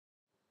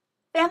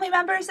Family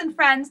members and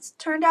friends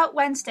turned out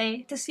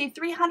Wednesday to see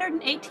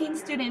 318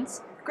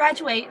 students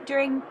graduate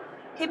during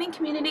Hibbing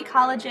Community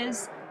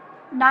College's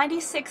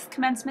 96th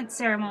commencement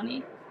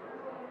ceremony.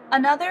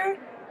 Another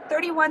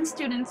 31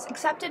 students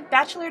accepted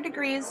bachelor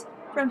degrees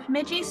from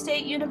Bemidji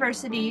State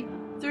University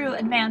through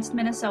Advanced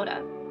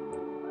Minnesota.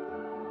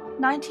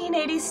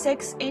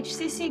 1986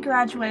 HCC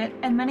graduate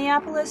and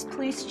Minneapolis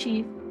Police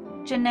Chief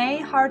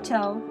Janae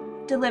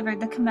Harto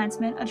delivered the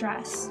commencement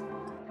address.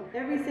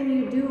 Everything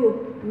you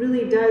do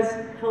really does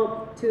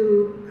help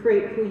to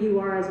create who you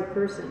are as a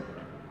person.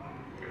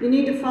 You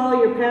need to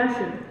follow your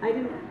passion. I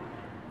didn't.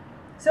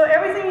 So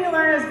everything you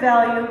learn is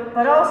value,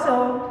 but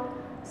also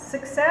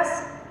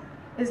success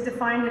is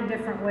defined in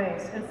different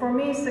ways. And for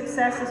me,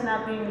 success is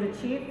not being the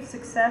chief.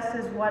 Success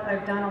is what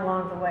I've done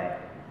along the way.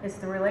 It's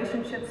the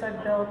relationships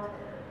I've built.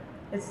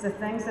 It's the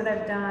things that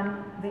I've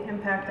done, the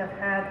impact I've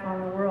had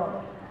on the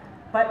world.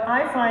 But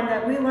I find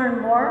that we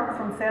learn more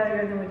from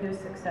failure than we do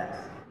success.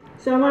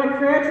 So I want to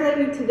congratulate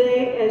you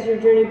today as your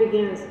journey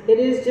begins. It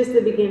is just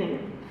the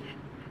beginning.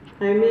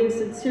 I mean,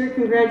 sincere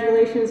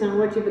congratulations on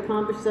what you've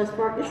accomplished thus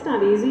far. It's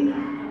not easy.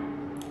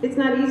 It's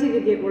not easy to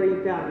get where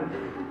you've gotten.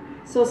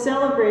 So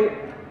celebrate.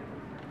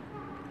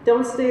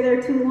 Don't stay there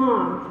too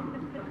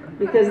long,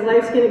 because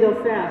life's going to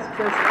go fast.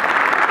 Trust me.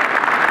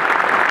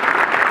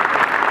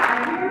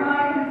 I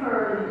hereby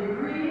confer the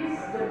degrees,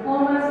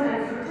 diplomas,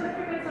 and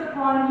certificates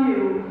upon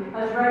you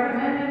as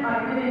recommended by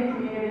Hibbing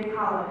Community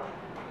College.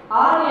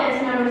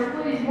 Audience members,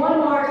 please one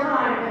more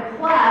time, the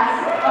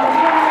class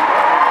of